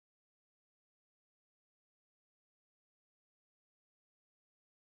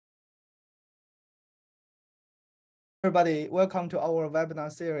Everybody, welcome to our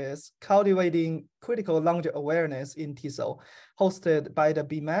webinar series, Cultivating Critical Language Awareness in Tesol, hosted by the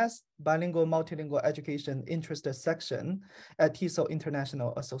MEIS Bilingual-Multilingual Education Interest Section at Tesol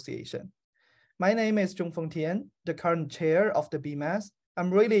International Association. My name is Zhongfeng Tian, the current chair of the MEIS.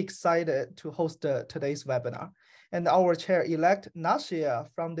 I'm really excited to host today's webinar. And our chair-elect, Nashia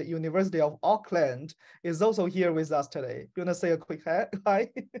from the University of Auckland, is also here with us today. You want to say a quick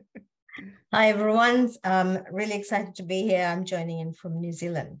hi? Hi, everyone. Really excited to be here. I'm joining in from New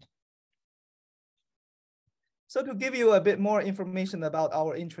Zealand. So to give you a bit more information about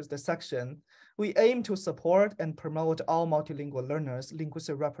our interest section, we aim to support and promote all multilingual learners'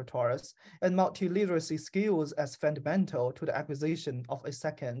 linguistic repertoires and multiliteracy skills as fundamental to the acquisition of a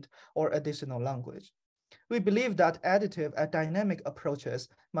second or additional language. We believe that additive and dynamic approaches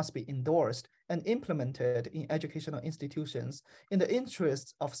must be endorsed and implemented in educational institutions in the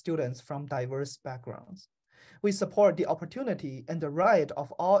interests of students from diverse backgrounds. We support the opportunity and the right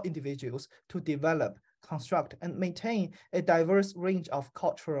of all individuals to develop, construct, and maintain a diverse range of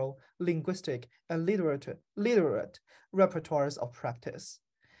cultural, linguistic, and literate repertoires of practice.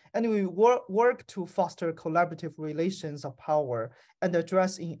 And we work to foster collaborative relations of power and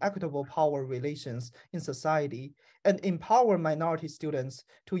address inequitable power relations in society and empower minority students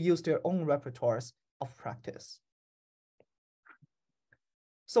to use their own repertoires of practice.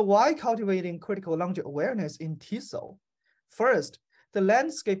 So why cultivating critical language awareness in Tesol? First, the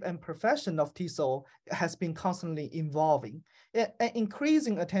landscape and profession of Tesol has been constantly evolving. An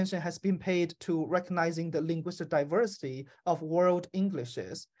increasing attention has been paid to recognizing the linguistic diversity of world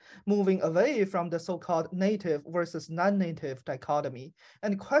Englishes, moving away from the so-called native versus non-native dichotomy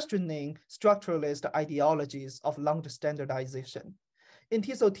and questioning structuralist ideologies of language standardization. In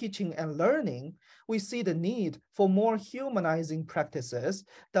Tesol teaching and learning, we see the need for more humanizing practices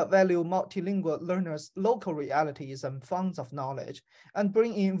that value multilingual learners' local realities and fonts of knowledge, and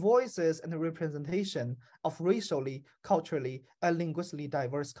bring in voices and representation of racially, culturally, and linguistically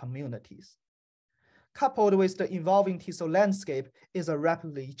diverse communities. Coupled with the evolving Tesol landscape is a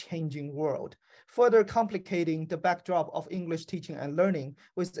rapidly changing world, further complicating the backdrop of English teaching and learning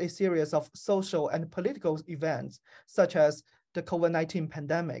with a series of social and political events, such as the COVID-19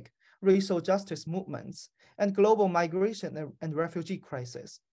 pandemic, racial justice movements, and global migration and refugee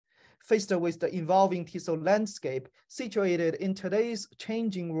crisis. Faced with the evolving Tesol landscape situated in today's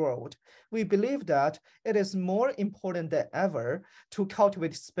changing world, we believe that it is more important than ever to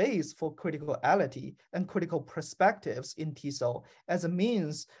cultivate space for criticality and critical perspectives in Tesol as a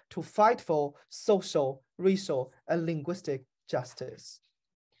means to fight for social, racial, and linguistic justice.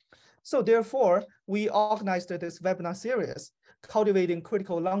 So therefore, we organized this webinar series, Cultivating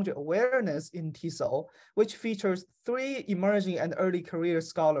Critical Language Awareness in Tesol, which features 3 emerging and early career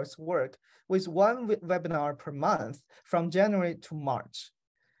scholars' work with 1 webinar per month from January to March.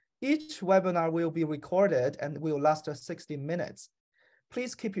 Each webinar will be recorded and will last 60 minutes.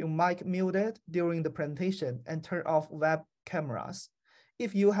 Please keep your mic muted during the presentation and turn off web cameras.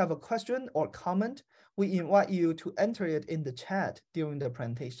 If you have a question or comment, we invite you to enter it in the chat during the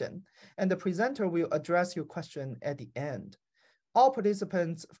presentation, and the presenter will address your question at the end. All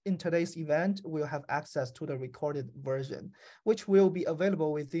participants in today's event will have access to the recorded version, which will be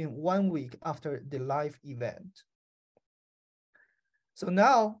available within 1 week after the live event. So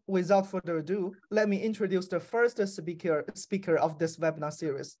now, without further ado, let me introduce the first speaker of this webinar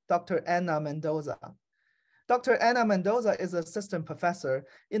series, Dr. Ana Mendoza. Dr. Ana Mendoza is assistant professor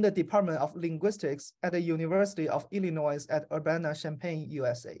in the Department of Linguistics at the University of Illinois at Urbana-Champaign,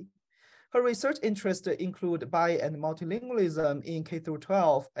 USA. Her research interests include bi- and multilingualism in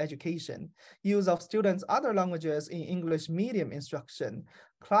K-12 education, use of students' other languages in English medium instruction,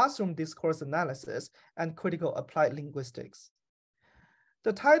 classroom discourse analysis, and critical applied linguistics.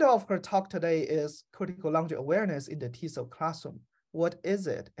 The title of her talk today is Critical Language Awareness in the Tesol Classroom. What is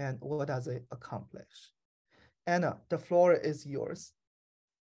it and what does it accomplish? Anna, the floor is yours.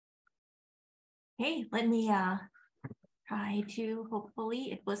 Hey, let me try to,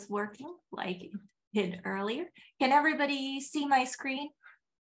 hopefully it was working like it did earlier. Can everybody see my screen?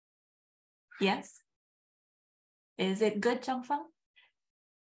 Yes? Is it good, Zhongfeng?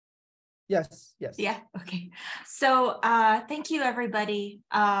 Yes, yes. Yeah, okay. So thank you everybody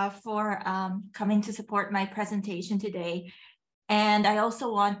for coming to support my presentation today. And I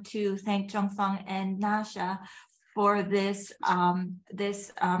also want to thank Zhongfeng and Nasha for this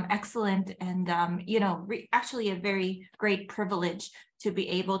excellent and actually a very great privilege to be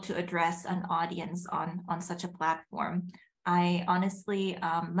able to address an audience on such a platform. I honestly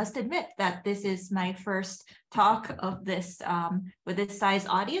must admit that this is my first talk of this with this size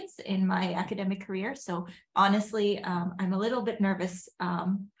audience in my academic career. So honestly, I'm a little bit nervous,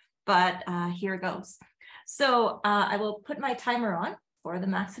 but here goes. So I will put my timer on for the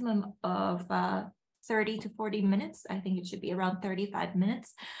maximum of 30 to 40 minutes. I think it should be around 35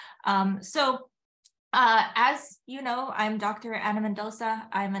 minutes. As you know, I'm Dr. Ana Mendoza.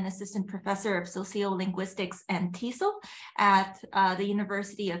 I'm an assistant professor of sociolinguistics and Tesol at the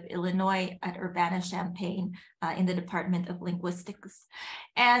University of Illinois at Urbana-Champaign in the Department of Linguistics.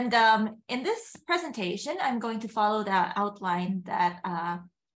 And in this presentation, I'm going to follow the outline that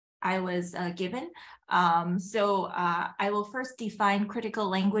I was given. I will first define critical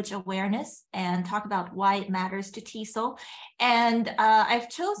language awareness and talk about why it matters to Tesol. And I've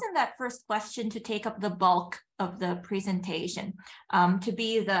chosen that first question to take up the bulk of the presentation, to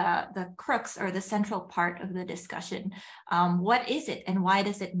be the crux or the central part of the discussion. What is it and why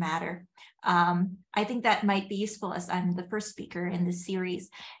does it matter? I think that might be useful as I'm the first speaker in this series.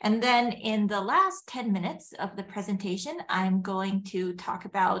 And then in the last 10 minutes of the presentation, I'm going to talk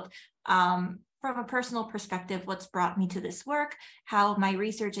about from a personal perspective, what's brought me to this work, how my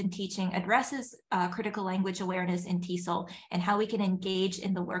research and teaching addresses critical language awareness in Tesol, and how we can engage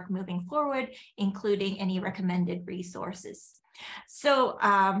in the work moving forward, including any recommended resources. So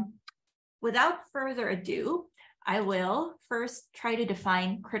without further ado, I will first try to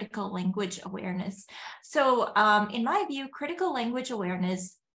define critical language awareness. So in my view, critical language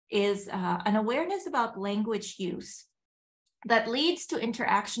awareness is an awareness about language use that leads to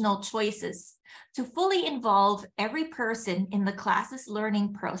interactional choices to fully involve every person in the class's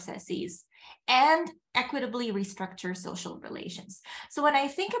learning processes and equitably restructure social relations. So when I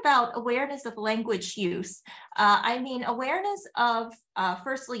think about awareness of language use, I mean awareness of,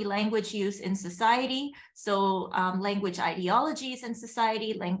 firstly, language use in society, so language ideologies in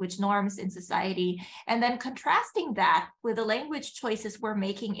society, language norms in society, and then contrasting that with the language choices we're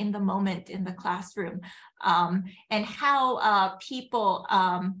making in the moment in the classroom, and how people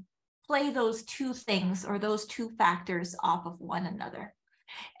play those two things or those two factors off of one another.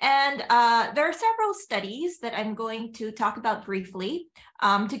 And there are several studies that I'm going to talk about briefly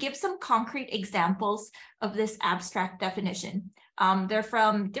to give some concrete examples of this abstract definition. They're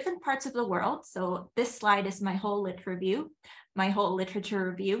from different parts of the world. So this slide is my whole literature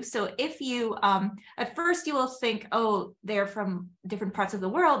review. So if you, at first you will think, oh, they're from different parts of the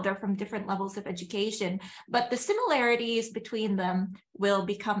world, they're from different levels of education, but the similarities between them will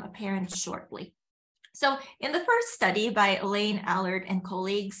become apparent shortly. So in the first study by Elaine Allard and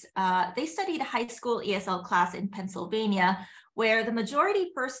colleagues, they studied a high school ESL class in Pennsylvania where the majority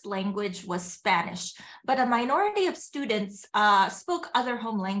first language was Spanish, but a minority of students spoke other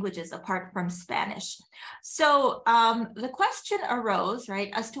home languages apart from Spanish. So the question arose, right,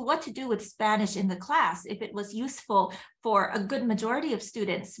 as to what to do with Spanish in the class if it was useful for a good majority of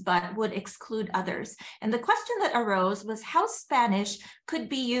students, but would exclude others. And the question that arose was how Spanish could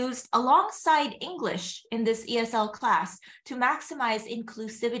be used alongside English in this ESL class to maximize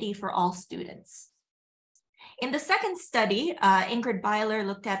inclusivity for all students. In the second study, Ingrid Byler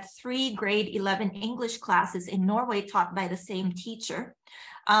looked at 3 grade 11 English classes in Norway taught by the same teacher.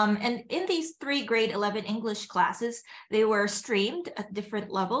 And in these 3 grade 11 English classes, they were streamed at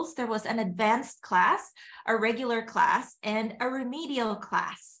different levels. There was an advanced class, a regular class, and a remedial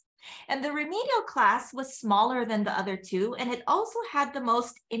class. And the remedial class was smaller than the other 2, and it also had the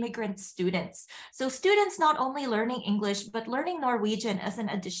most immigrant students. So students not only learning English, but learning Norwegian as an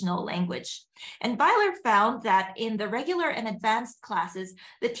additional language. And Byler found that in the regular and advanced classes,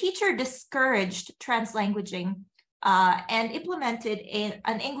 the teacher discouraged translanguaging and implemented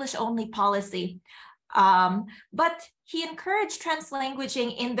an English-only policy. But he encouraged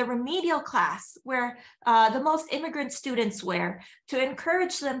translanguaging in the remedial class where the most immigrant students were, to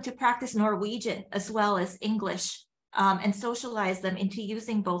encourage them to practice Norwegian as well as English and socialize them into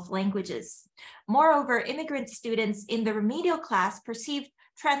using both languages. Moreover, immigrant students in the remedial class perceived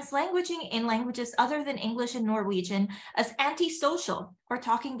translanguaging in languages other than English and Norwegian as antisocial or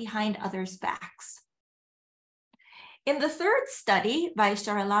talking behind others' backs. In the third study by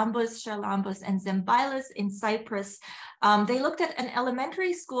Charalambos, and Zembailis in Cyprus, they looked at an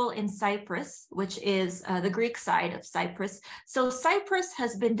elementary school in Cyprus, which is the Greek side of Cyprus. So Cyprus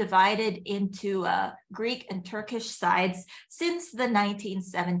has been divided into Greek and Turkish sides since the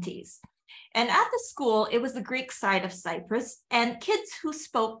 1970s. And at the school, it was the Greek side of Cyprus, and kids who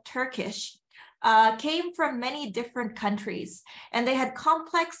spoke Turkish came from many different countries, and they had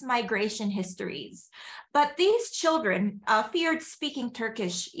complex migration histories. But these children feared speaking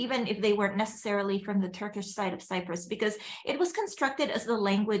Turkish, even if they weren't necessarily from the Turkish side of Cyprus, because it was constructed as the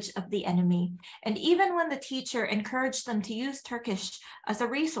language of the enemy. And even when the teacher encouraged them to use Turkish as a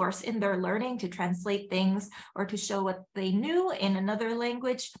resource in their learning to translate things or to show what they knew in another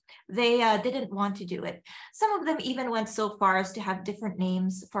language, they didn't want to do it. Some of them even went so far as to have different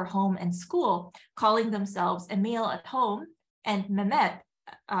names for home and school, calling themselves Emil at home and Mehmet,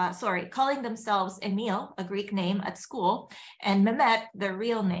 calling themselves Emil, a Greek name, at school, and Mehmet, their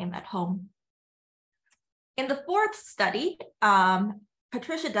real name, at home. In the fourth study,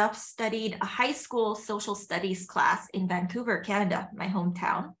 Patricia Duff studied a high school social studies class in Vancouver, Canada, my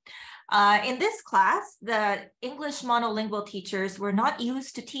hometown. In this class, the English monolingual teachers were not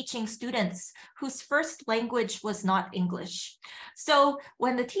used to teaching students whose first language was not English. So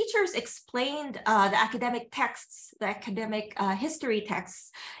when the teachers explained the academic texts, the academic history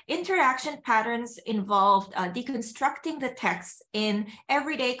texts, interaction patterns involved deconstructing the text in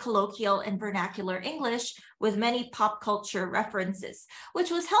everyday colloquial and vernacular English with many pop culture references, which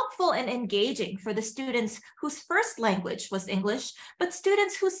was helpful and engaging for the students whose first language was English, but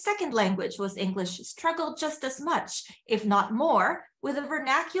students whose second language was English struggled just as much, if not more, with a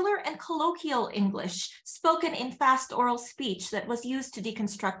vernacular and colloquial English spoken in fast oral speech that was used to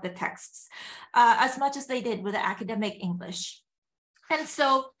deconstruct the texts, as much as they did with the academic English. And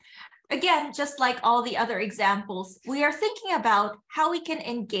so, again, just like all the other examples, we are thinking about how we can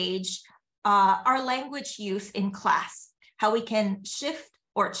engage our language use in class, how we can shift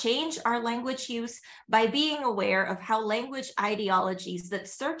or change our language use by being aware of how language ideologies that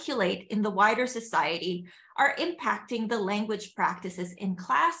circulate in the wider society are impacting the language practices in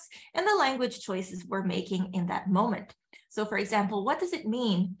class and the language choices we're making in that moment. So for example, what does it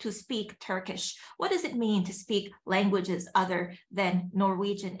mean to speak Turkish? What does it mean to speak languages other than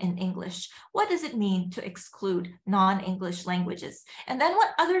Norwegian and English? What does it mean to exclude non-English languages? And then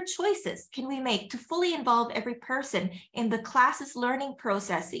what other choices can we make to fully involve every person in the class's learning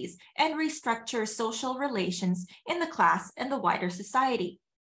processes and restructure social relations in the class and the wider society?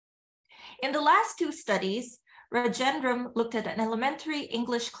 In the last two studies, Rajendram looked at an elementary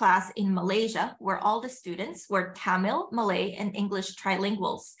English class in Malaysia where all the students were Tamil, Malay, and English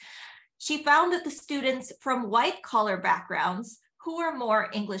trilinguals. She found that the students from white-collar backgrounds who were more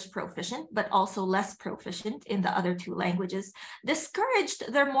English proficient, but also less proficient in the other two languages,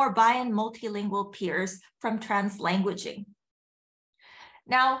 discouraged their more bi and multilingual peers from translanguaging.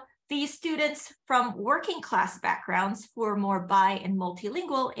 Now, these students from working class backgrounds who are more bi and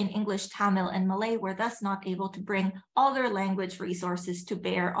multilingual in English, Tamil, and Malay were thus not able to bring all their language resources to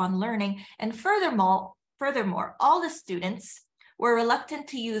bear on learning. And furthermore, all the students were reluctant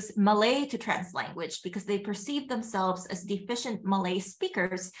to use Malay to translanguage because they perceived themselves as deficient Malay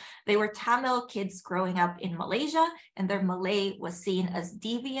speakers. They were Tamil kids growing up in Malaysia, and their Malay was seen as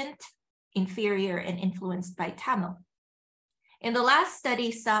deviant, inferior, and influenced by Tamil. In the last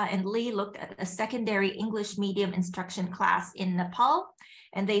study, Sa and Lee looked at a secondary English medium instruction class in Nepal,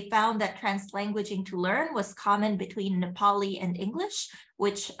 and they found that translanguaging to learn was common between Nepali and English,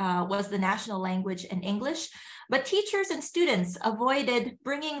 which was the national language in English. But teachers and students avoided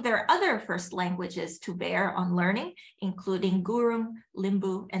bringing their other first languages to bear on learning, including Gurung,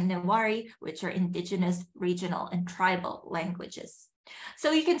 Limbu, and Newari, which are indigenous, regional, and tribal languages.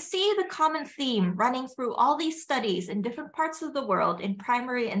 So you can see the common theme running through all these studies in different parts of the world in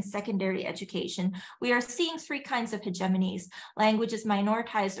primary and secondary education. We are seeing three kinds of hegemonies: languages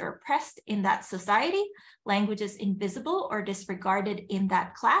minoritized or oppressed in that society, languages invisible or disregarded in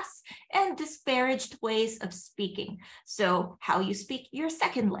that class, and disparaged ways of speaking. So how you speak your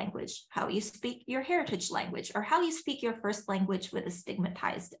second language, how you speak your heritage language, or how you speak your first language with a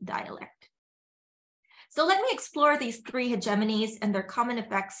stigmatized dialect. So let me explore these three hegemonies and their common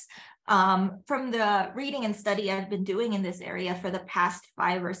effects from the reading and study I've been doing in this area for the past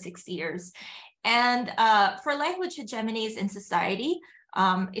 5 or 6 years. And for language hegemonies in society,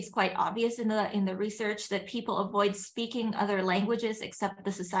 it's quite obvious in the research that people avoid speaking other languages except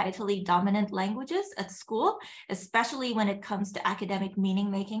the societally dominant languages at school, especially when it comes to academic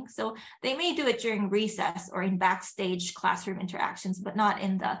meaning making. So they may do it during recess or in backstage classroom interactions, but not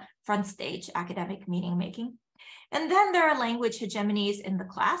in the front stage academic meaning making. And then there are language hegemonies in the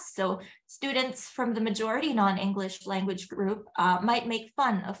class. So students from the majority non-English language group might make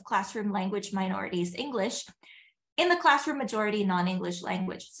fun of classroom language minorities' English in the classroom majority non-English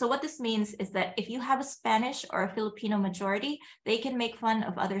language. So what this means is that if you have a Spanish or a Filipino majority, they can make fun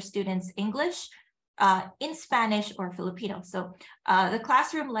of other students' English in Spanish or Filipino. So the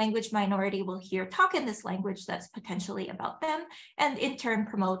classroom language minority will hear talk in this language that's potentially about them, and in turn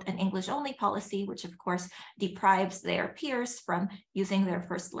promote an English-only policy, which of course deprives their peers from using their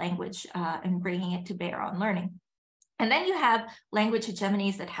first language and bringing it to bear on learning. And then you have language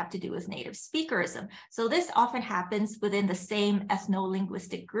hegemonies that have to do with native speakerism. So this often happens within the same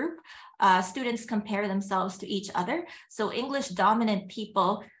ethno-linguistic group. Students compare themselves to each other. So English dominant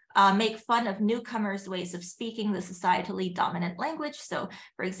people make fun of newcomers' ways of speaking the societally dominant language. So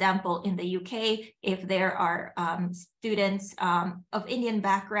for example, in the UK, if there are students of Indian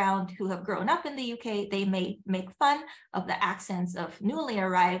background who have grown up in the UK, they may make fun of the accents of newly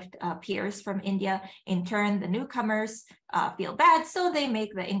arrived peers from India. In turn, the newcomers feel bad, so they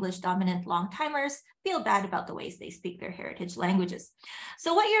make the English dominant long-timers feel bad about the ways they speak their heritage languages.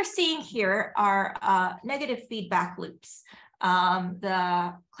 So what you're seeing here are negative feedback loops.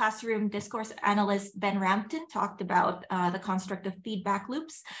 The classroom discourse analyst Ben Rampton talked about the construct of feedback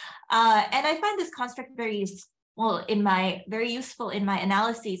loops. And I find this construct very useful in my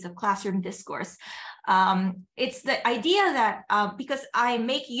analyses of classroom discourse. It's the idea that because I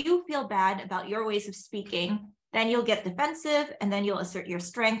make you feel bad about your ways of speaking, then you'll get defensive, and then you'll assert your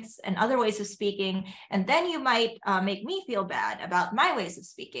strengths and other ways of speaking, and then you might make me feel bad about my ways of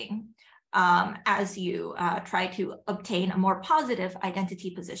speaking. As you try to obtain a more positive identity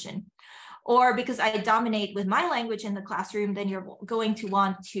position. Or because I dominate with my language in the classroom, then you're going to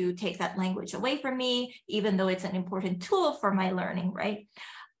want to take that language away from me, even though it's an important tool for my learning, right?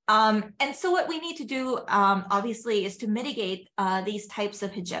 And so what we need to do, obviously, is to mitigate these types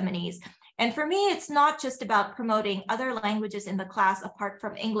of hegemonies. And for me, it's not just about promoting other languages in the class apart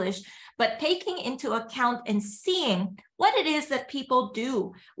from English, but taking into account and seeing what it is that people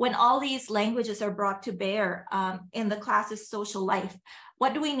do when all these languages are brought to bear in the class's social life.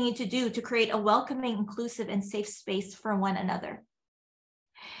 What do we need to do to create a welcoming, inclusive, and safe space for one another?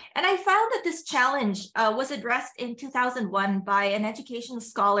 And I found that this challenge was addressed in 2001 by an educational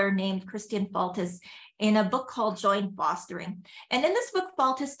scholar named Christian Faltis in a book called Joinfostering. And in this book,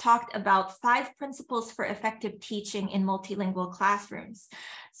 Faltis talked about 5 principles for effective teaching in multilingual classrooms.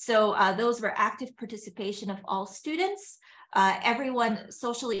 So those were active participation of all students, everyone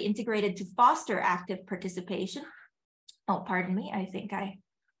socially integrated to foster active participation. Oh, pardon me, I think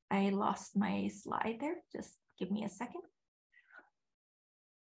I lost my slide there. Just give me a second.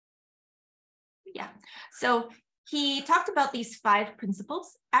 Yeah, so he talked about these 5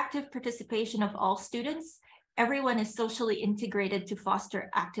 principles: active participation of all students, everyone is socially integrated to foster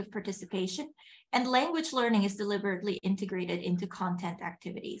active participation, and language learning is deliberately integrated into content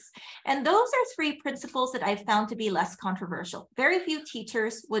activities. And those are 3 principles that I found to be less controversial. Very few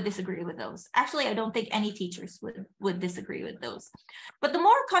teachers would disagree with those. Actually, I don't think any teachers would disagree with those. But the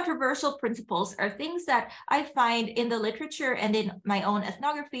more controversial principles are things that I find in the literature and in my own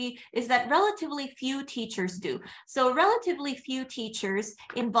ethnography is that relatively few teachers do. So relatively few teachers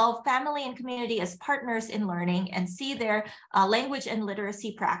involve family and community as partners in learning and see their language and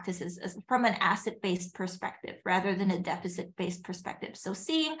literacy practices as from an asset-based perspective rather than a deficit-based perspective. So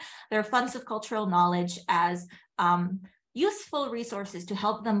seeing their funds of cultural knowledge as useful resources to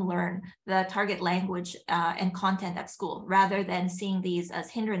help them learn the target language and content at school, rather than seeing these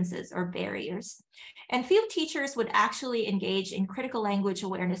as hindrances or barriers. And few teachers would actually engage in critical language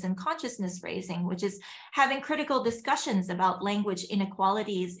awareness and consciousness raising, which is having critical discussions about language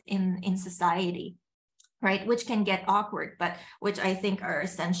inequalities in society, right, which can get awkward, but which I think are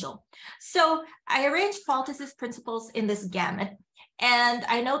essential. So I arranged Faltis's principles in this gamut. And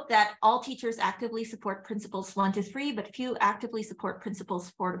I note that all teachers actively support principles 1 to 3, but few actively support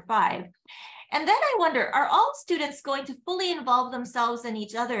principles 4 to 5. And then I wonder, are all students going to fully involve themselves and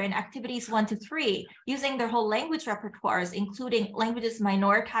each other in activities 1 to 3, using their whole language repertoires, including languages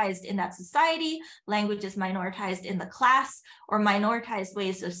minoritized in that society, languages minoritized in the class, or minoritized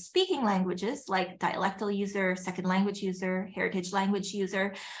ways of speaking languages like dialectal user, second language user, heritage language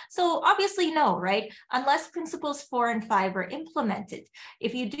user? So obviously no, right? Unless principles 4 and 5 are implemented.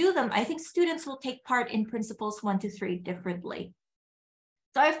 If you do them, I think students will take part in principles 1 to 3 differently.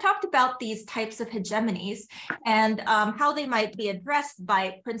 So I've talked about these types of hegemonies and how they might be addressed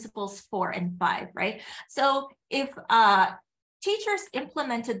by principles 4 and 5, right? So if teachers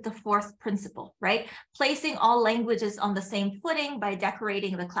implemented the fourth principle, right? Placing all languages on the same footing by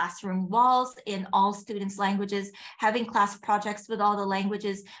decorating the classroom walls in all students' languages, having class projects with all the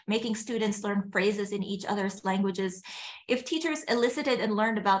languages, making students learn phrases in each other's languages. If teachers elicited and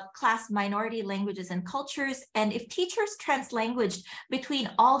learned about class minority languages and cultures, and if teachers translanguaged between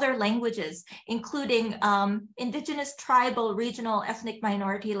all their languages, including indigenous, tribal, regional, ethnic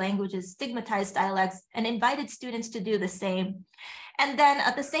minority languages, stigmatized dialects, and invited students to do the same. And then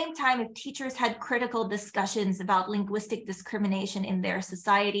at the same time, if teachers had critical discussions about linguistic discrimination in their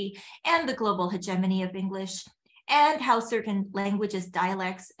society and the global hegemony of English, and how certain languages,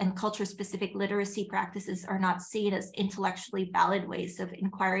 dialects, and culture-specific literacy practices are not seen as intellectually valid ways of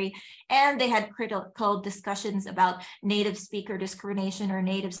inquiry, and they had critical discussions about native speaker discrimination or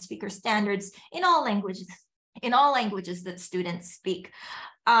native speaker standards in all languages that students speak.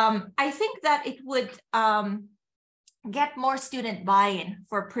 I think that it would get more student buy-in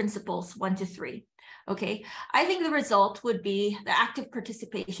for principles 1 to 3. Okay, I think the result would be the active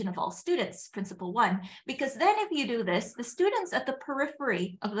participation of all students, principle 1, because then if you do this, the students at the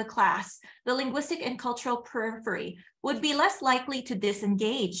periphery of the class, the linguistic and cultural periphery, would be less likely to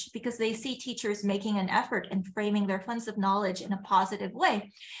disengage because they see teachers making an effort and framing their funds of knowledge in a positive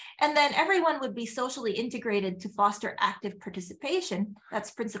way. And then everyone would be socially integrated to foster active participation.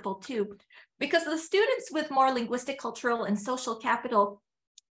 That's principle 2, because the students with more linguistic, cultural, and social capital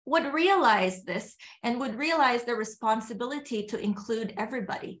would realize this and would realize their responsibility to include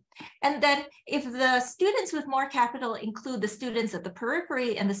everybody. And then if the students with more capital include the students at the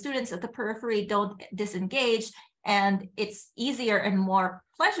periphery and the students at the periphery don't disengage, and it's easier and more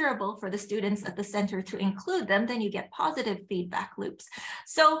pleasurable for the students at the center to include them, then you get positive feedback loops.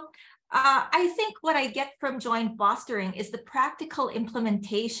 So I think what I get from joint fostering is the practical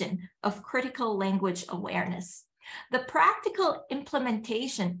implementation of critical language awareness. The practical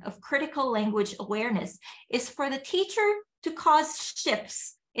implementation of critical language awareness is for the teacher to cause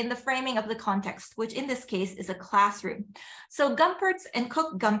shifts in the framing of the context, which in this case is a classroom. So Gumperz and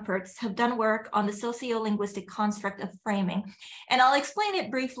Gumperz have done work on the sociolinguistic construct of framing. And I'll explain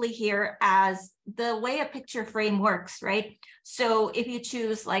it briefly here as the way a picture frame works, right? So if you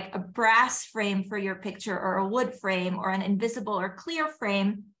choose like a brass frame for your picture or a wood frame or an invisible or clear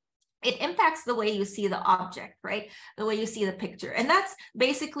frame, it impacts the way you see the object, right? The way you see the picture. And that's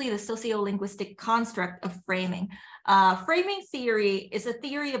basically the sociolinguistic construct of framing. Framing theory is a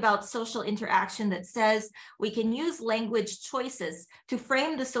theory about social interaction that says we can use language choices to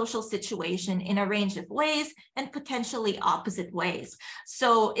frame the social situation in a range of ways and potentially opposite ways.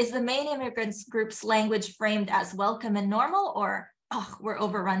 So is the main immigrants group's language framed as welcome and normal, or oh, we're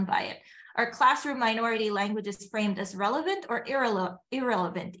overrun by it? Are classroom minority languages framed as relevant or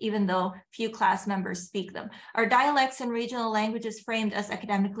irrelevant, even though few class members speak them? Are dialects and regional languages framed as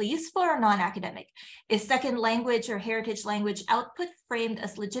academically useful or non-academic? Is second language or heritage language output framed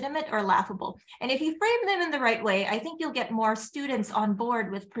as legitimate or laughable? And if you frame them in the right way, I think you'll get more students on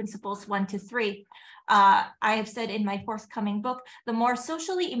board with principles 1 to 3. I have said in my forthcoming book, the more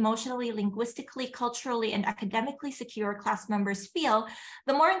socially, emotionally, linguistically, culturally, and academically secure class members feel,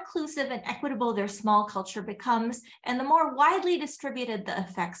 the more inclusive and equitable their small culture becomes, and the more widely distributed the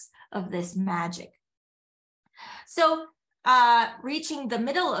effects of this magic. So, reaching the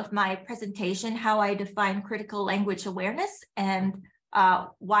middle of my presentation, how I define critical language awareness and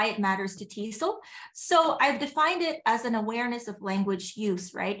why it matters to Tesol. So I've defined it as an awareness of language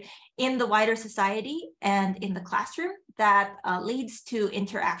use, right, in the wider society and in the classroom that leads to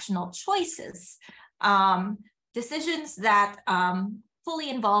interactional choices, decisions that fully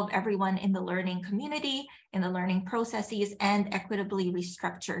involve everyone in the learning community, in the learning processes, and equitably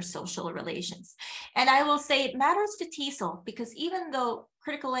restructure social relations. And I will say it matters to Tesol because even though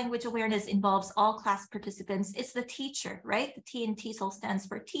critical language awareness involves all class participants, it's the teacher, right? The T in Tesol stands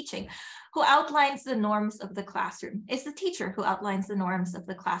for teaching, who outlines the norms of the classroom. It's the teacher who outlines the norms of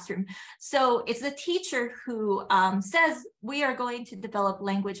the classroom. So it's the teacher who says, we are going to develop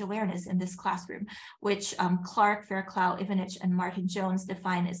language awareness in this classroom, which Clark, Fairclough, Ivanich, and Martin Jones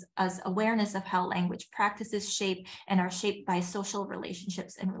define as awareness of how language practices shape and are shaped by social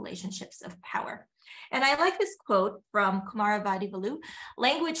relationships and relationships of power. And I like this quote from Kumaravadivelu: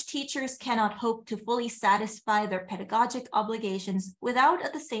 language teachers cannot hope to fully satisfy their pedagogic obligations without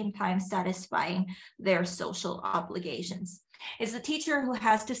at the same time satisfying their social obligations. It's the teacher who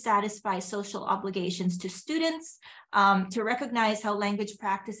has to satisfy social obligations to students, to recognize how language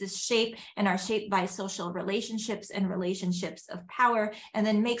practices shape and are shaped by social relationships and relationships of power, and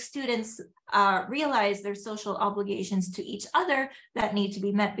then make students realize their social obligations to each other that need to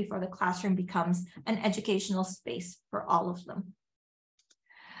be met before the classroom becomes an educational space for all of them.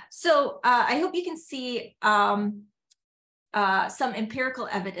 So I hope you can see some empirical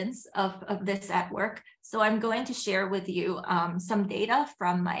evidence of this at work. So I'm going to share with you some data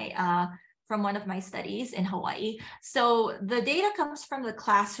from one of my studies in Hawaii. So the data comes from the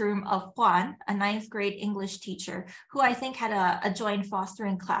classroom of Juan, a 9th grade English teacher, who I think had a joint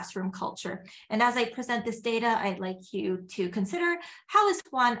fostering classroom culture. And as I present this data, I'd like you to consider, how is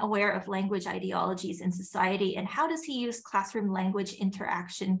Juan aware of language ideologies in society, and how does he use classroom language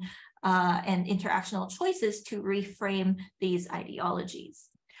interaction and interactional choices to reframe these ideologies?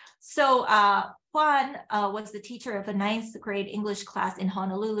 So Juan was the teacher of a 9th grade English class in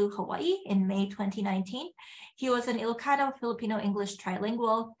Honolulu, Hawaii in May 2019. He was an Ilocano Filipino English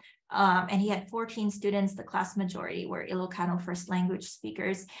trilingual, and he had 14 students. The class majority were Ilocano first language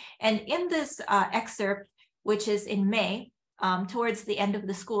speakers. And in this excerpt, which is in May, towards the end of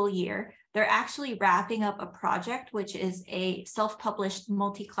the school year, they're actually wrapping up a project, which is a self-published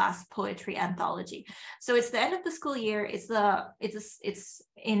multi-class poetry anthology. So it's the end of the school year. It's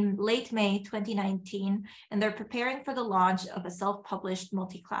in late May 2019, and they're preparing for the launch of a self-published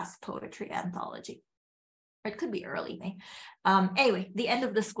multi-class poetry anthology. Or it could be early May. Anyway, the end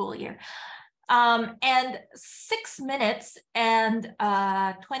of the school year. And 6 minutes and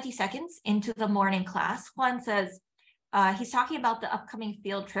 20 seconds into the morning class, Juan says, he's talking about the upcoming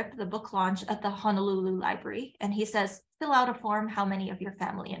field trip, the book launch at the Honolulu Library. And he says, fill out a form, how many of your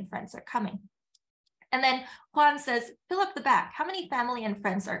family and friends are coming? And then Juan says, fill up the back, how many family and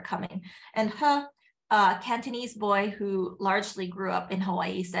friends are coming? And Cantonese boy who largely grew up in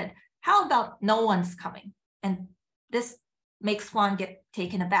Hawaii said, how about no one's coming? And this makes Juan get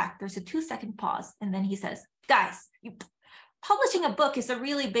taken aback. There's a 2-second pause. And then he says, guys, publishing a book is a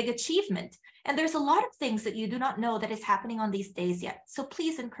really big achievement. And there's a lot of things that you do not know that is happening on these days yet. So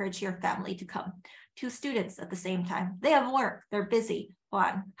please encourage your family to come. 2 students at the same time. They have work. They're busy.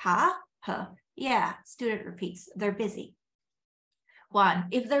 Juan, yeah. Student repeats, they're busy. Juan,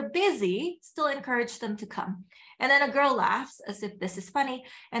 if they're busy, still encourage them to come. And then a girl laughs as if this is funny.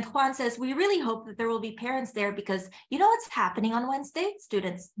 And Juan says, we really hope that there will be parents there because you know what's happening on Wednesday?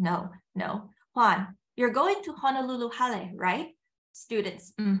 Students, no. Juan, you're going to Honolulu Hale, right?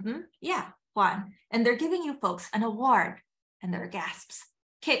 Students, yeah. Juan, and they're giving you folks an award. And there are gasps.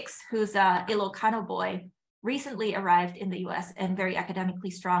 Kix, who's a Ilocano boy, recently arrived in the US and very academically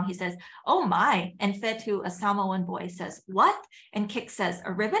strong. He says, oh my. And Fetu, a Samoan boy, says, what? And Kix says,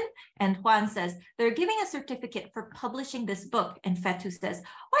 a ribbon? And Juan says, they're giving a certificate for publishing this book. And Fetu says,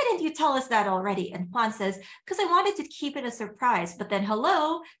 why didn't you tell us that already? And Juan says, because I wanted to keep it a surprise. But then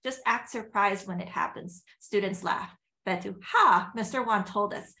hello, just act surprised when it happens. Students laugh. Fetu, Mr. Juan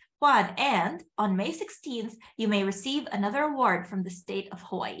told us. Juan, and on May 16th, you may receive another award from the state of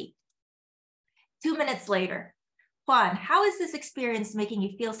Hawaii. 2 minutes later, Juan, how is this experience making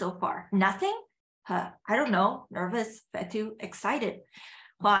you feel so far? Nothing? I don't know, nervous. Fetu, excited.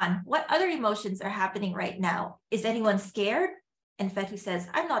 Juan, what other emotions are happening right now? Is anyone scared? And Fetu says,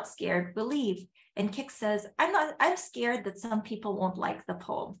 I'm not scared, believe. And Kix says, I'm scared that some people won't like the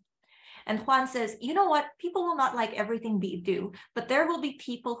poem. And Juan says, you know what? People will not like everything we do, but there will be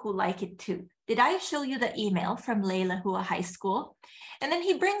people who like it too. Did I show you the email from Leilehua High School? And then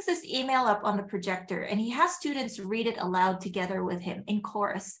he brings this email up on the projector and he has students read it aloud together with him in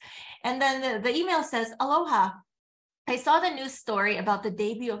chorus. And then the email says, aloha. I saw the news story about the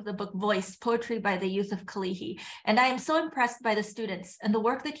debut of the book Voice, Poetry by the Youth of Kalihi, and I am so impressed by the students and the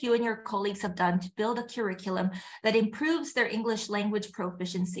work that you and your colleagues have done to build a curriculum that improves their English language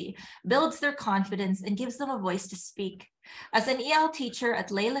proficiency, builds their confidence, and gives them a voice to speak. As an EL teacher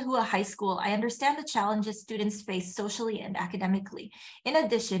at Leilehua High School, I understand the challenges students face socially and academically. In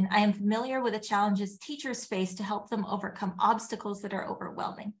addition, I am familiar with the challenges teachers face to help them overcome obstacles that are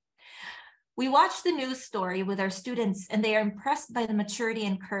overwhelming. We watched the news story with our students and they are impressed by the maturity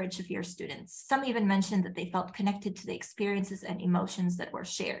and courage of your students. Some even mentioned that they felt connected to the experiences and emotions that were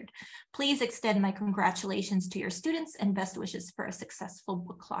shared. Please extend my congratulations to your students and best wishes for a successful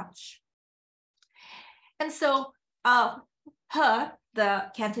book launch. And so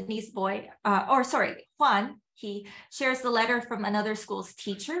the Cantonese boy, Juan, he shares the letter from another school's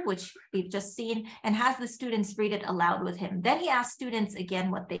teacher, which we've just seen, and has the students read it aloud with him. Then he asks students again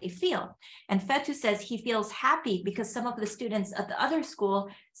what they feel. And Fetu says he feels happy because some of the students at the other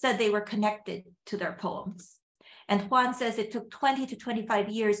school said they were connected to their poems. And Juan says it took 20 to 25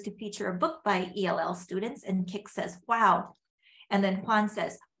 years to feature a book by ELL students. And Kik says, wow. And then Juan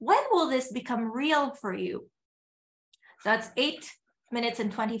says, when will this become real for you? So that's 8 minutes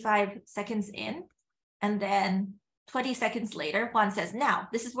and 25 seconds in. And then 20 seconds later, Juan says, now,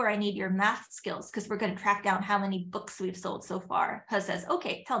 this is where I need your math skills because we're going to track down how many books we've sold so far. He says,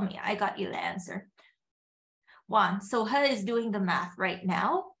 okay, tell me, I got you the answer. Juan, so He is doing the math right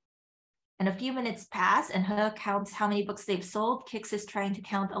now. And a few minutes pass and He counts how many books they've sold. Kix is trying to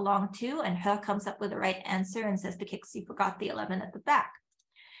count along too. And He comes up with the right answer and says to Kix, you forgot the 11 at the back.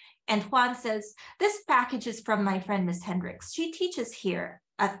 And Juan says, this package is from my friend, Miss Hendricks. She teaches here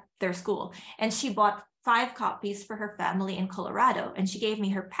at their school. And she bought 5 copies for her family in Colorado. And she gave me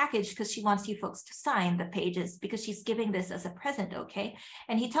her package because she wants you folks to sign the pages because she's giving this as a present, okay?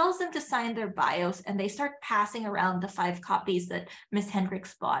 And he tells them to sign their bios and they start passing around the 5 copies that Miss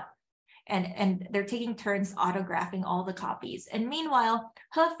Hendricks bought. And they're taking turns autographing all the copies. And meanwhile,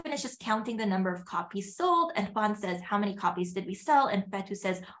 He finishes counting the number of copies sold. And Juan says, how many copies did we sell? And Fetu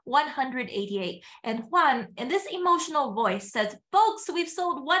says, 188. And Juan, in this emotional voice, says, folks, we've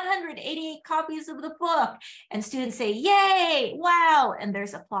sold 188 copies of the book. And students say, yay, wow. And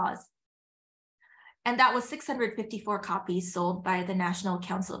there's applause. And that was 654 copies sold by the National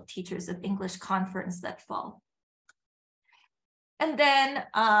Council of Teachers of English conference that fall. And then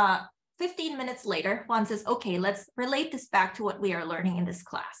 15 minutes later, Juan says, okay, let's relate this back to what we are learning in this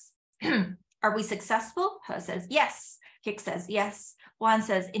class. Are we successful? He says, yes. Kik says, yes. Juan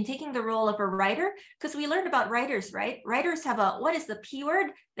says, in taking the role of a writer, because we learned about writers, right? Writers have a, what is the P word?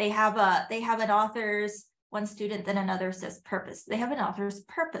 They have an author's, one student, then another says purpose. They have an author's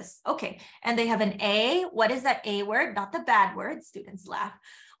purpose. Okay. And they have an A. What is that A word? Not the bad word. Students laugh.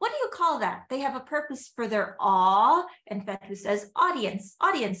 What do you call that? They have a purpose for their awe. And Fetu says audience,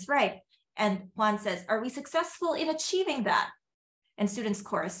 right? And Juan says, are we successful in achieving that? And students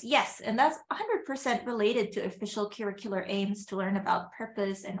chorus, yes. And that's 100% related to official curricular aims to learn about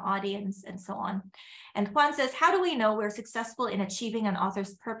purpose and audience and so on. And Juan says, how do we know we're successful in achieving an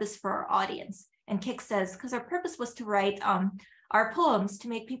author's purpose for our audience? And Kik says, because our purpose was to write our poems to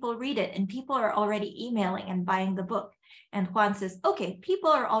make people read it. And people are already emailing and buying the book. And Juan says, okay, people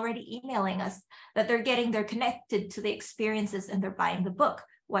are already emailing us that they're connected to the experiences and they're buying the book.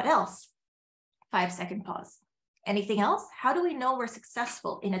 What else? 5-second pause. Anything else? How do we know we're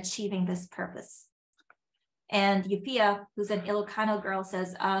successful in achieving this purpose? And Eufia, who's an Ilocano girl,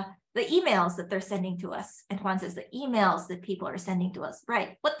 says, the emails that they're sending to us. And Juan says, the emails that people are sending to us.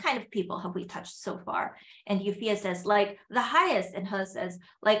 Right. What kind of people have we touched so far? And Eufia says, like the highest. And He says,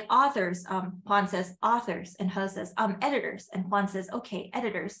 like authors. Juan says, authors. And He says, editors. And Juan says, okay,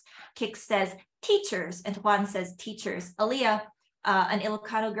 editors. Kik says, teachers. And Juan says, teachers. Aaliyah, an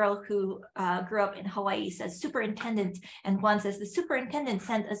Ilocano girl who grew up in Hawaii, says superintendent. And Juan says the superintendent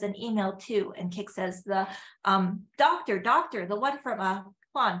sent us an email too. And Kik says the doctor, the one from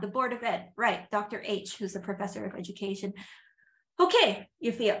Juan, the Board of Ed, right? Dr. H, who's a professor of education. Okay,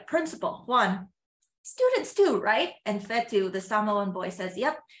 Eufia, principal, Juan. Students too, right? And Fetu, the Samoan boy, says,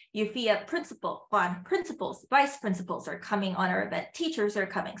 yep, Eufia, principal, Juan, principals, vice principals are coming on our event. Teachers are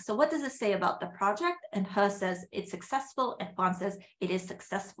coming. So what does it say about the project? And He says it's successful. And Juan says it is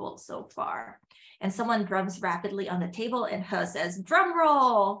successful so far. And someone drums rapidly on the table and He says, drum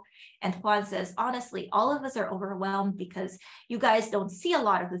roll. And Juan says, honestly, all of us are overwhelmed because you guys don't see a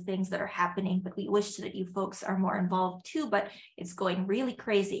lot of the things that are happening, but we wish that you folks are more involved too, but it's going really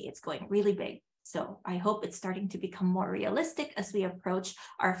crazy. It's going really big. So I hope it's starting to become more realistic as we approach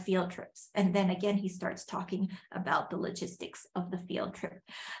our field trips. And then again, he starts talking about the logistics of the field trip.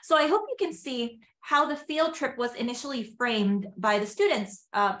 So I hope you can see how the field trip was initially framed by the students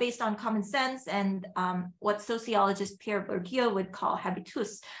based on common sense and what sociologist Pierre Bourdieu would call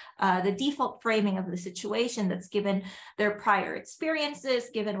habitus, the default framing of the situation that's given their prior experiences,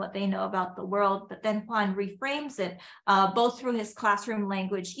 given what they know about the world. But then Juan reframes it both through his classroom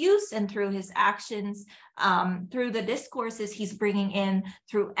language use and through his actions, through the discourses he's bringing in,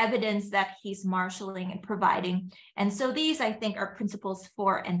 through evidence that he's marshaling and providing. And so these, I think, are principles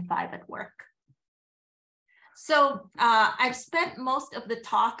 4 and 5 at work. So I've spent most of the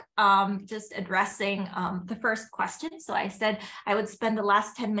talk just addressing the first question. So I said I would spend the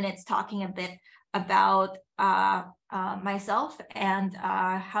last 10 minutes talking a bit about myself and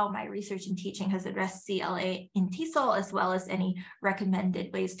how my research and teaching has addressed CLA in Tesol, as well as any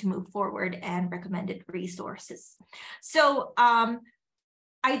recommended ways to move forward and recommended resources. So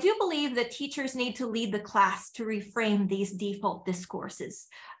I do believe that teachers need to lead the class to reframe these default discourses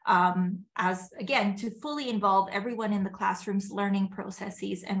as, again, to fully involve everyone in the classroom's learning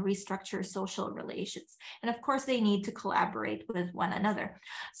processes and restructure social relations. And of course, they need to collaborate with one another.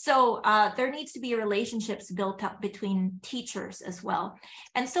 So there needs to be relationships built up between teachers as well.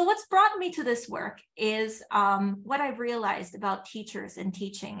 And so what's brought me to this work is what I've realized about teachers and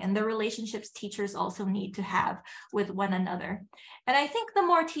teaching and the relationships teachers also need to have with one another. And I think the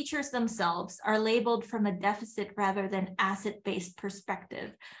more teachers themselves are labeled from a deficit rather than asset-based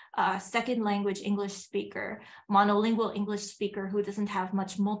perspective, second language English speaker, monolingual English speaker who doesn't have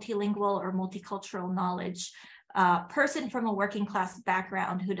much multilingual or multicultural knowledge, person from a working class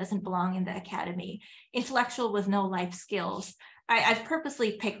background who doesn't belong in the academy, intellectual with no life skills. I've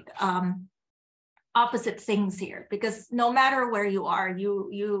purposely picked opposite things here because no matter where you are,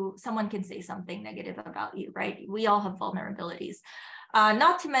 someone can say something negative about you, right? We all have vulnerabilities.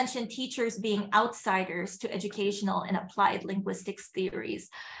 Not to mention teachers being outsiders to educational and applied linguistics theories.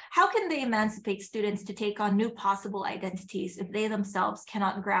 How can they emancipate students to take on new possible identities if they themselves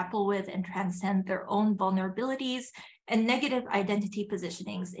cannot grapple with and transcend their own vulnerabilities and negative identity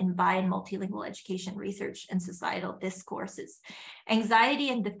positionings in bi and multilingual education research and societal discourses? Anxiety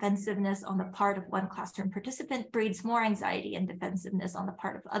and defensiveness on the part of one classroom participant breeds more anxiety and defensiveness on the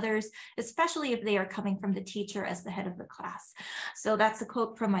part of others, especially if they are coming from the teacher as the head of the class. So that's a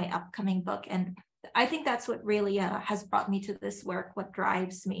quote from my upcoming book. And I think that's what really has brought me to this work, what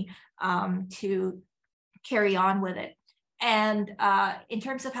drives me to carry on with it. And in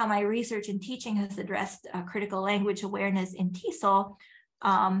terms of how my research and teaching has addressed critical language awareness in TESOL,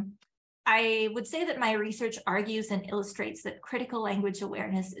 I would say that my research argues and illustrates that critical language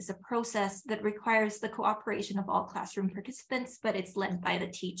awareness is a process that requires the cooperation of all classroom participants, but it's led by the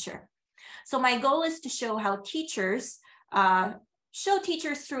teacher. So my goal is to show how teachers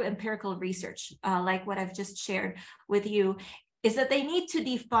through empirical research, like what I've just shared with you, is that they need to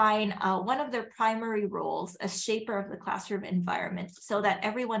define one of their primary roles as shaper of the classroom environment so that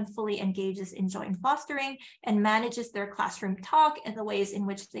everyone fully engages in joint fostering and manages their classroom talk and the ways in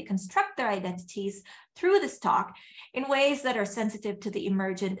which they construct their identities through this talk in ways that are sensitive to the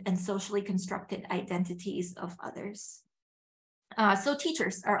emergent and socially constructed identities of others. So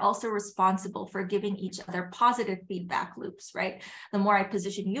teachers are also responsible for giving each other positive feedback loops, right? The more I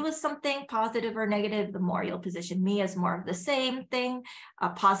position you as something positive or negative, the more you'll position me as more of the same thing,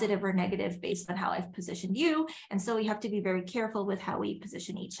 positive or negative based on how I've positioned you. And so we have to be very careful with how we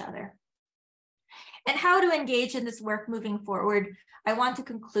position each other. And how to engage in this work moving forward, I want to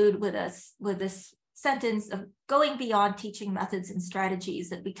conclude with this sentence of going beyond teaching methods and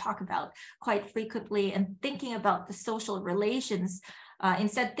strategies that we talk about quite frequently and thinking about the social relations,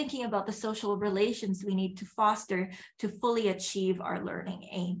 instead thinking about the social relations we need to foster to fully achieve our learning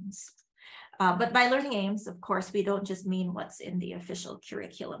aims. But by learning aims, of course, we don't just mean what's in the official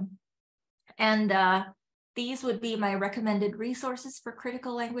curriculum. And these would be my recommended resources for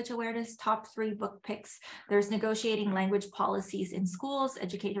critical language awareness, top 3 book picks. There's Negotiating Language Policies in Schools,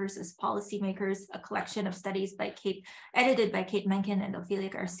 Educators as Policymakers, a collection of studies edited by Kate Mencken and Ophelia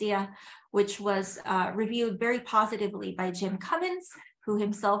Garcia, which was reviewed very positively by Jim Cummins, who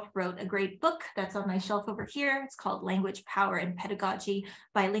himself wrote a great book that's on my shelf over here. It's called Language, Power, and Pedagogy,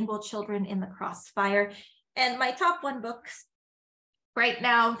 Bilingual Children in the Crossfire. And my top 1 books right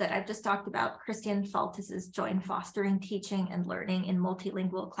now that I've just talked about, Christian Faltis's Joint Fostering Teaching and Learning in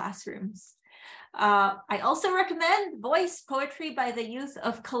Multilingual Classrooms. I also recommend Voice Poetry by the Youth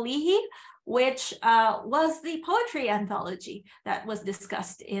of Kalihi, which was the poetry anthology that was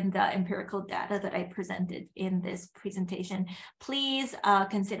discussed in the empirical data that I presented in this presentation. Please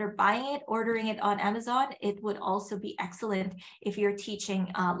consider buying it, ordering it on Amazon. It would also be excellent if you're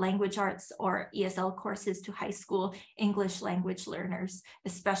teaching language arts or ESL courses to high school English language learners,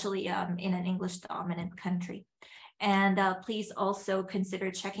 especially in an English dominant country. And please also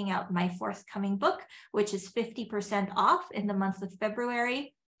consider checking out my forthcoming book, which is 50% off in the month of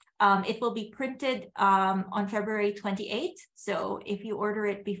February. It will be printed on February 28th. So if you order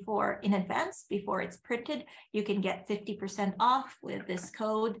it in advance, before it's printed, you can get 50% off with this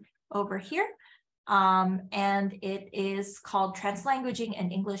code over here. And it is called Translanguaging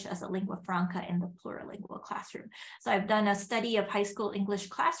and English as a Lingua Franca in the Plurilingual Classroom. So I've done a study of high school English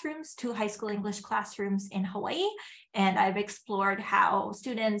classrooms, 2 high school English classrooms in Hawaii, and I've explored how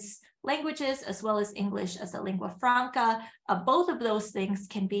students' languages as well as English as a lingua franca, both of those things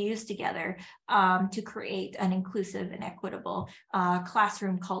can be used together to create an inclusive and equitable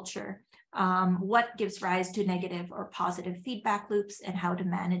classroom culture. What gives rise to negative or positive feedback loops and how to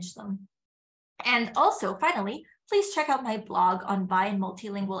manage them. And also, finally, please check out my blog on bi and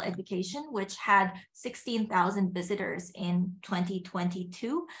multilingual education, which had 16,000 visitors in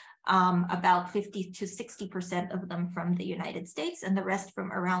 2022. About 50 to 60% of them from the United States and the rest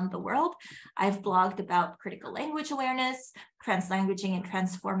from around the world. I've blogged about critical language awareness, translanguaging and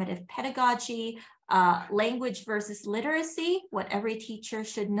transformative pedagogy, language versus literacy. What every teacher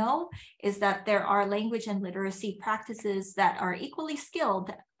should know is that there are language and literacy practices that are equally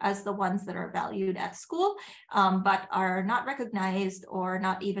skilled as the ones that are valued at school, but are not recognized or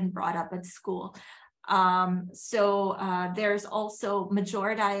not even brought up at school. There's also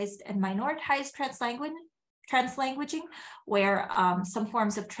majoritized and minoritized translanguaging, where some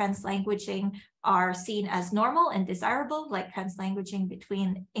forms of translanguaging are seen as normal and desirable, like translanguaging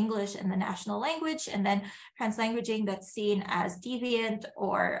between English and the national language, and then translanguaging that's seen as deviant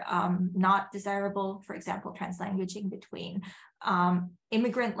or not desirable, for example, translanguaging between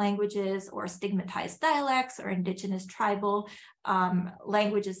immigrant languages or stigmatized dialects or indigenous tribal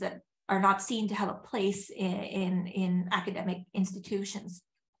languages that are not seen to have a place in academic institutions.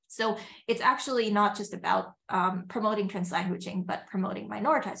 So it's actually not just about promoting translanguaging, but promoting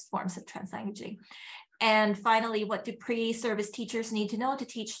minoritized forms of translanguaging. And finally, what do pre-service teachers need to know to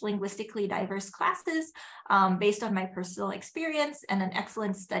teach linguistically diverse classes? Based on my personal experience and an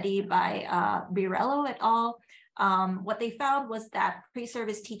excellent study by Bilingual-Multilingual et al., what they found was that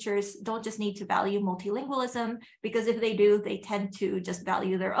pre-service teachers don't just need to value multilingualism, because if they do, they tend to just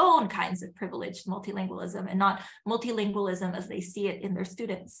value their own kinds of privileged multilingualism and not multilingualism as they see it in their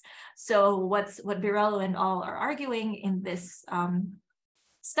students. So what Bilingual and all are arguing in this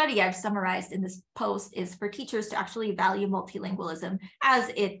study I've summarized in this post is for teachers to actually value multilingualism as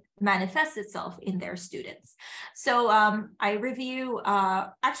it manifests itself in their students. So I review,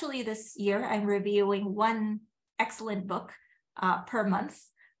 actually this year, I'm reviewing one excellent book per month,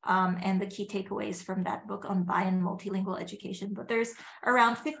 and the key takeaways from that book on bi and multilingual education. But there's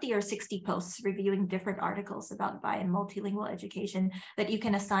around 50 or 60 posts reviewing different articles about bi and multilingual education that you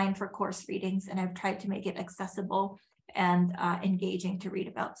can assign for course readings, and I've tried to make it accessible and engaging to read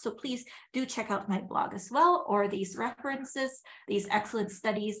about. So please do check out my blog as well, or these references, these excellent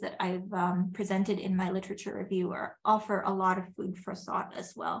studies that I've presented in my literature review offer a lot of food for thought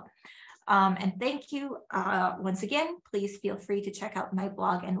as well. And thank you once again. Please feel free to check out my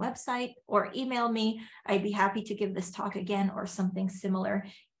blog and website or email me. I'd be happy to give this talk again or something similar.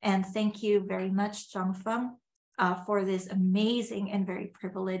 And thank you very much, Zhongfeng, for this amazing and very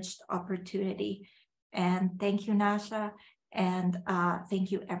privileged opportunity. And thank you, Nasha, and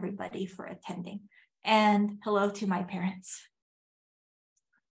thank you everybody for attending. And hello to my parents.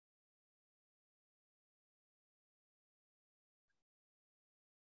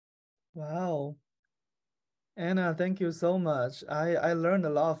 Wow. Anna, thank you so much. I learned a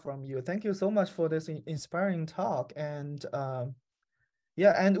lot from you. Thank you so much for this inspiring talk. And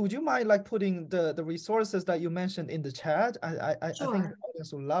yeah, and would you mind like putting the resources that you mentioned in the chat? I Sure. think the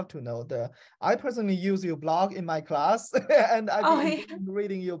audience would love to know. I personally use your blog in my class, and I've been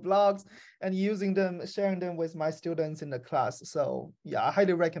reading your blogs and using them, sharing them with my students in the class. So yeah, I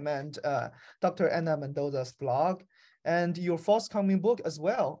highly recommend Dr. Anna Mendoza's blog and your forthcoming book as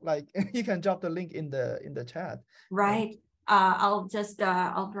well. Like you can drop the link in the chat. Right. I'll just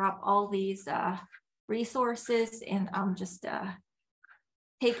I'll drop all these resources, and I'm just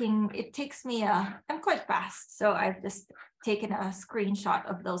it takes me I'm quite fast, so I've just taken a screenshot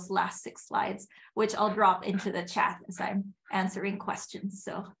of those last 6 slides, which I'll drop into the chat as I'm answering questions.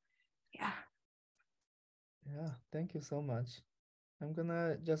 So yeah. Thank you so much. I'm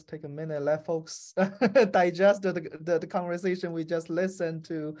gonna just take a minute, let folks digest the conversation we just listened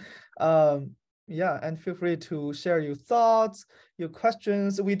to. Yeah, and feel free to share your thoughts, your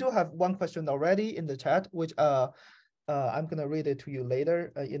questions. We do have one question already in the chat, which I'm gonna read it to you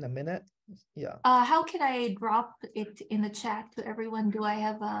later in a minute. Yeah. How can I drop it in the chat to everyone? Do I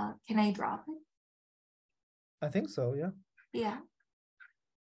have can I drop it? I think so, yeah. Yeah.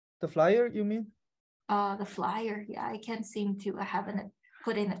 The flyer, you mean? The flyer, yeah, I can't seem to have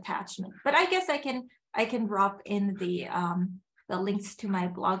put in attachment, but I guess I can drop in the links to my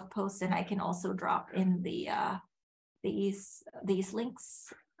blog posts, and I can also drop in the these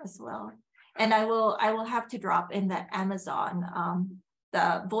links as well. And I will have to drop in the Amazon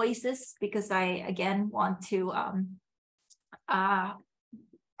the voices, because I again want to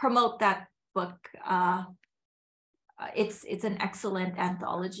promote that book. It's an excellent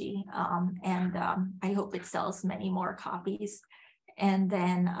anthology, and I hope it sells many more copies. And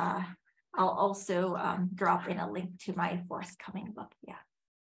then I'll also drop in a link to my forthcoming book. Yeah.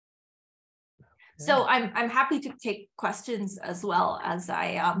 So I'm happy to take questions as well, as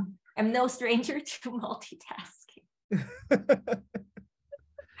I am no stranger to multitasking.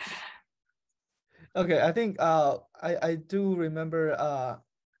 Okay, I think I do remember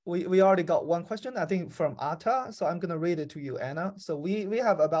we already got one question, I think from Atta. So I'm gonna read it to you, Anna. So we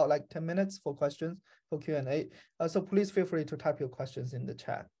have about like 10 minutes for questions for Q&A. So please feel free to type your questions in the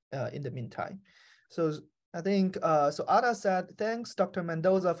chat in the meantime. So I think, so Atta said, thanks Dr.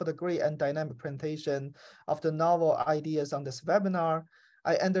 Mendoza for the great and dynamic presentation of the novel ideas on this webinar.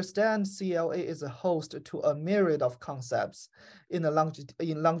 I understand CLA is a host to a myriad of concepts in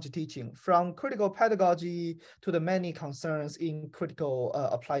language teaching, from critical pedagogy to the many concerns in critical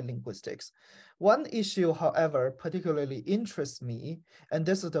applied linguistics. One issue, however, particularly interests me, and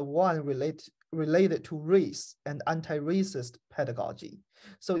this is the one related to race and anti-racist pedagogy.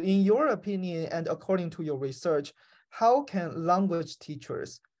 So in your opinion, and according to your research, how can language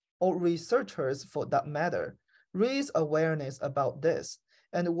teachers or researchers for that matter raise awareness about this,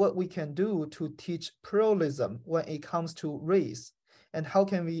 and what we can do to teach pluralism when it comes to race, and how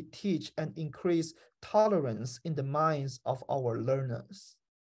can we teach and increase tolerance in the minds of our learners?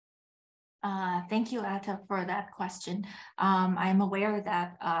 Thank you, Atta, for that question. I'm aware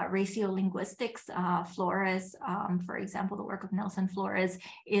that ratiolinguistics, Flores, for example, the work of Nelson Flores,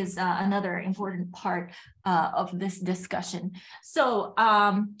 is another important part of this discussion. So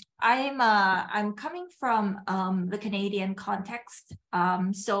I'm coming from the Canadian context,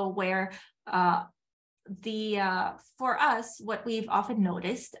 so where for us, what we've often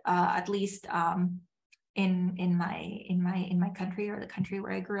noticed, at least in my country, or the country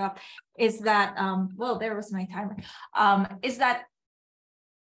where I grew up, is that well, there was my timer, is that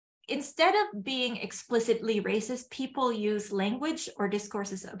instead of being explicitly racist, people use language or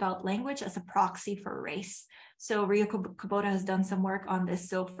discourses about language as a proxy for race. So Rio Kubota has done some work on this.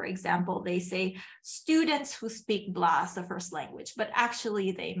 So for example, they say students who speak blah as the first language, but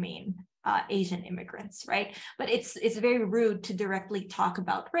actually they mean Asian immigrants, right? But it's very rude to directly talk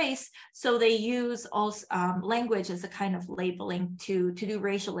about race. So they use also language as a kind of labeling to do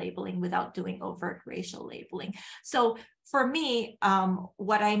racial labeling without doing overt racial labeling. So for me,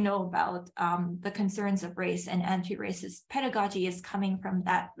 what I know about the concerns of race and anti-racist pedagogy is coming from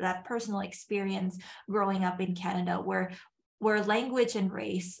that personal experience growing up in Canada, where language and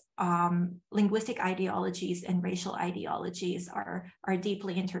race, linguistic ideologies and racial ideologies are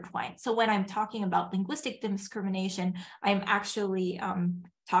deeply intertwined. So when I'm talking about linguistic discrimination, I'm actually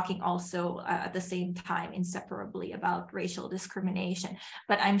talking also at the same time inseparably about racial discrimination.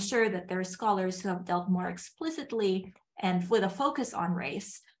 But I'm sure that there are scholars who have dealt more explicitly and with a focus on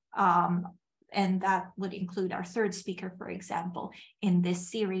race, and that would include our third speaker, for example, in this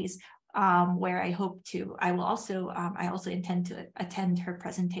series, where I also intend to attend her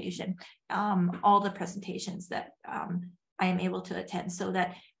presentation, all the presentations that I am able to attend, so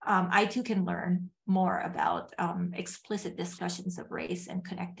that I too can learn more about explicit discussions of race and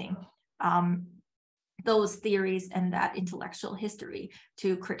connecting those theories and that intellectual history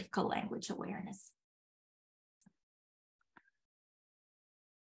to critical language awareness.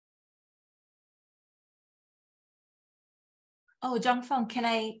 Oh, Zhangfeng, can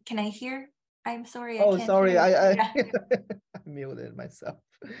I hear? I'm sorry. Oh, I can't sorry, hear. I muted myself.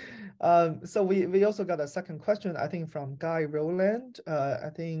 So we also got a second question, I think, from Guy Rowland. I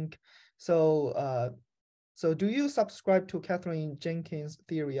think so. So do you subscribe to Catherine Jenkins'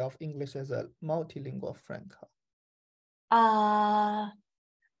 theory of English as a multilingual franca?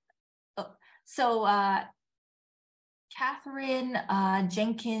 Catherine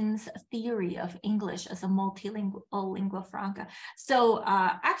Jenkins' theory of English as a multilingual lingua franca. So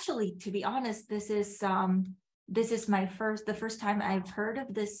actually, to be honest, this is the first time I've heard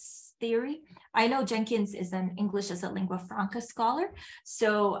of this theory. I know Jenkins is an English as a lingua franca scholar,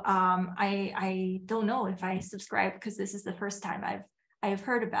 so I don't know if I subscribe, because this is the first time I've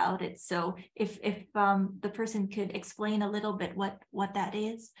heard about it. So if the person could explain a little bit what that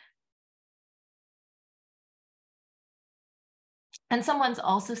is. And someone's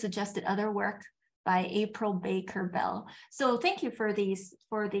also suggested other work by April Baker Bell. So thank you for these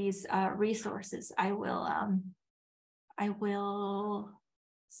resources. I will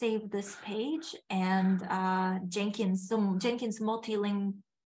save this page, and Jenkins multilingual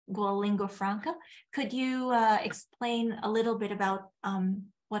lingua franca. Could you explain a little bit about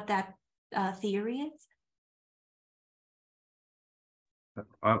what that theory is?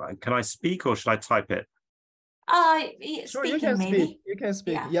 Can I speak, or should I type it? Sure, you can maybe. speak. You can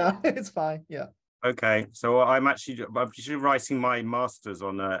speak. Yeah, it's fine. Yeah. Okay, so I'm actually writing my master's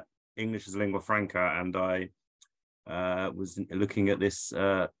on English as lingua franca, and I was looking at this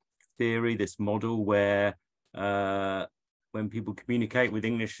theory, this model where when people communicate with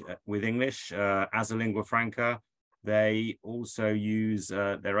English as a lingua franca, They also use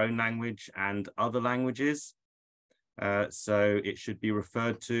their own language and other languages. So it should be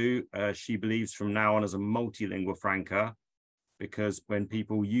referred to, she believes, from now on as a multilingua franca, because when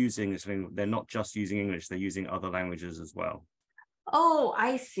people use English, they're not just using English, they're using other languages as well. Oh,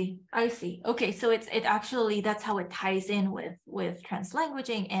 I see. I see. Okay, so it actually, that's how it ties in with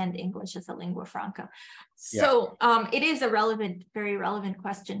translanguaging and English as a lingua franca. So it is a very relevant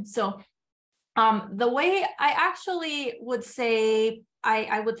question. So the way I actually would say,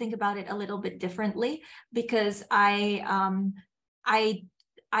 I would think about it a little bit differently, because I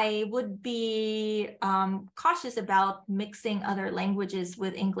would be cautious about mixing other languages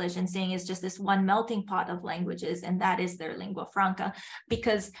with English and saying it's just this one melting pot of languages and that is their lingua franca,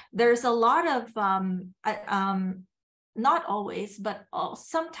 because there's a lot of, not always, but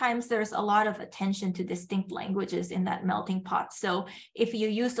sometimes there's a lot of attention to distinct languages in that melting pot. So if you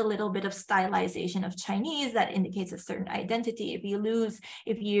use a little bit of stylization of Chinese, that indicates a certain identity.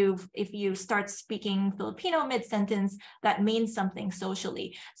 If you start speaking Filipino mid-sentence, that means something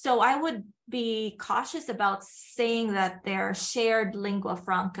socially. So I would be cautious about saying that their shared lingua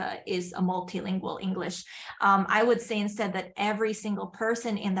franca is a multilingual English. I would say instead that every single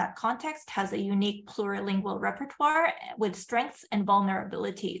person in that context has a unique plurilingual repertoire with strengths and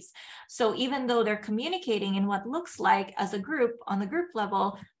vulnerabilities. So even though they're communicating in what looks like as a group on the group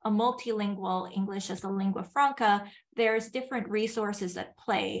level, a multilingual English as a lingua franca, there's different resources at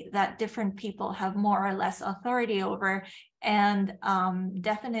play that different people have more or less authority over. And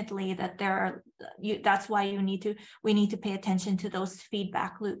definitely that that's why we need to pay attention to those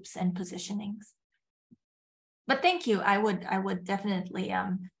feedback loops and positionings. But thank you. I would definitely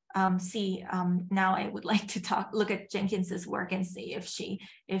see, now I would like to look at Jenkins's work and see if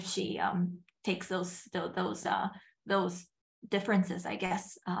she takes those differences, I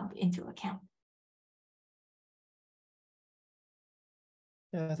guess, into account.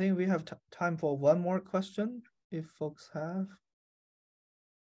 Yeah, I think we have time for one more question, if folks have.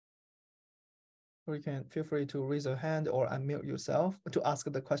 Or you can feel free to raise your hand or unmute yourself to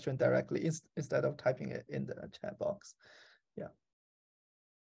ask the question directly instead of typing it in the chat box. Yeah.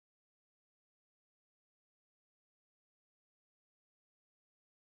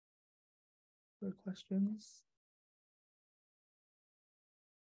 Other questions?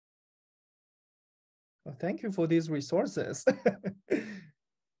 Well, thank you for these resources.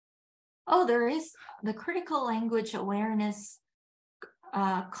 Oh, there is the Critical Language Awareness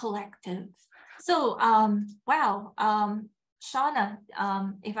Collective. So, wow, Shauna,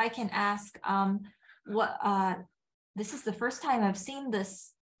 if I can ask, this is the first time I've seen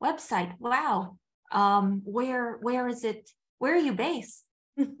this website. Wow, where is it? Where are you based?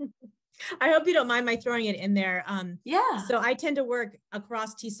 I hope you don't mind my throwing it in there. Yeah. So I tend to work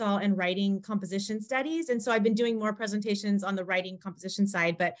across Tesol and writing composition studies. And so I've been doing more presentations on the writing composition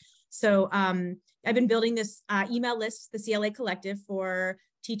side. But so I've been building this email list, the CLA Collective, for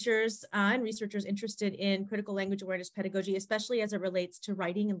teachers and researchers interested in critical language awareness pedagogy, especially as it relates to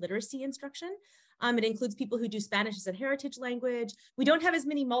writing and literacy instruction. It includes people who do Spanish as a heritage language. We don't have as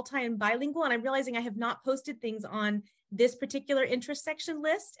many multi and bilingual, and I'm realizing I have not posted things on this particular interest section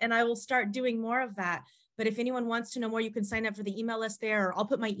list, and I will start doing more of that. But if anyone wants to know more, you can sign up for the email list there, or I'll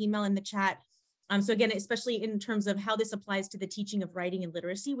put my email in the chat. So again, especially in terms of how this applies to the teaching of writing and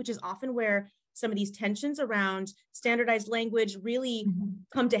literacy, which is often where some of these tensions around standardized language really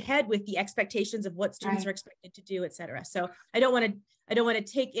come to head with the expectations of what students are expected to do, et cetera. So I don't want to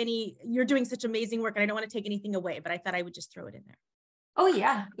take any, you're doing such amazing work and I don't want to take anything away, but I thought I would just throw it in there. Oh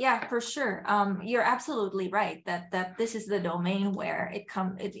yeah, for sure. You're absolutely right that this is the domain where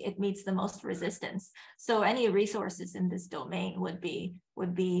it meets the most resistance. So any resources in this domain would be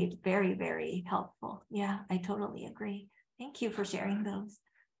very, very helpful. Yeah, I totally agree. Thank you for sharing those.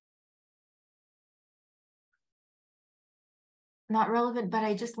 Not relevant, but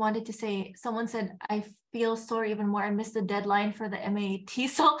I just wanted to say, someone said, I feel sorry even more. I missed the deadline for the MA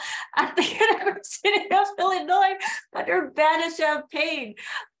Tesol at the University of Illinois under ban of Champaign.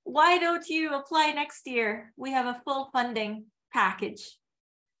 Why don't you apply next year? We have a full funding package.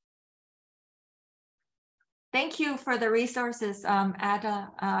 Thank you for the resources, Ada,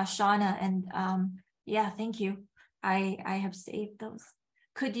 Shauna, and yeah, thank you. I have saved those.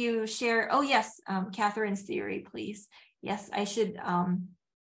 Could you share? Oh yes, Catherine's theory, please. Yes, I should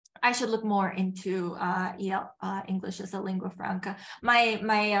look more into English as a lingua franca. My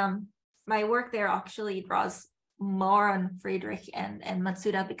work there actually draws more on Friedrich and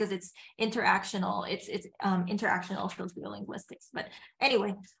Matsuda because it's interactional. It's interactional sociolinguistics. But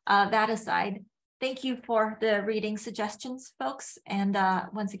anyway, that aside, thank you for the reading suggestions, folks. And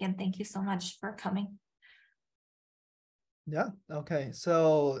once again, thank you so much for coming. Yeah, okay.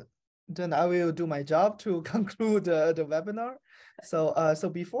 So then I will do my job to conclude the webinar. So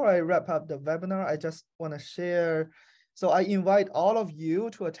before I wrap up the webinar, I just want to share. So I invite all of you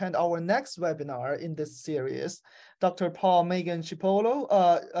to attend our next webinar in this series. Dr. Paul Megan Chipolo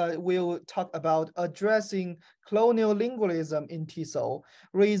will talk about addressing colonial lingualism in TESOL,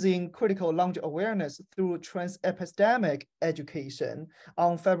 raising critical language awareness through trans-epistemic education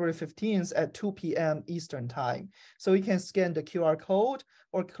on February 15th at 2 p.m. Eastern Time. So you can scan the QR code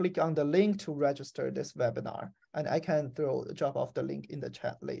or click on the link to register this webinar. And I can drop off the link in the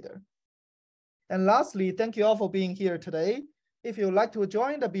chat later. And lastly, thank you all for being here today. If you'd like to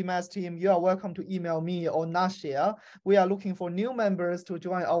join the BMAS team, you are welcome to email me or Nashia. We are looking for new members to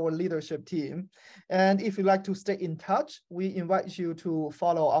join our leadership team. And if you'd like to stay in touch, we invite you to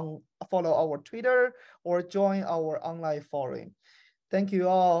follow our Twitter or join our online forum. Thank you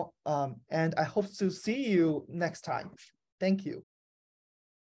all, and I hope to see you next time. Thank you.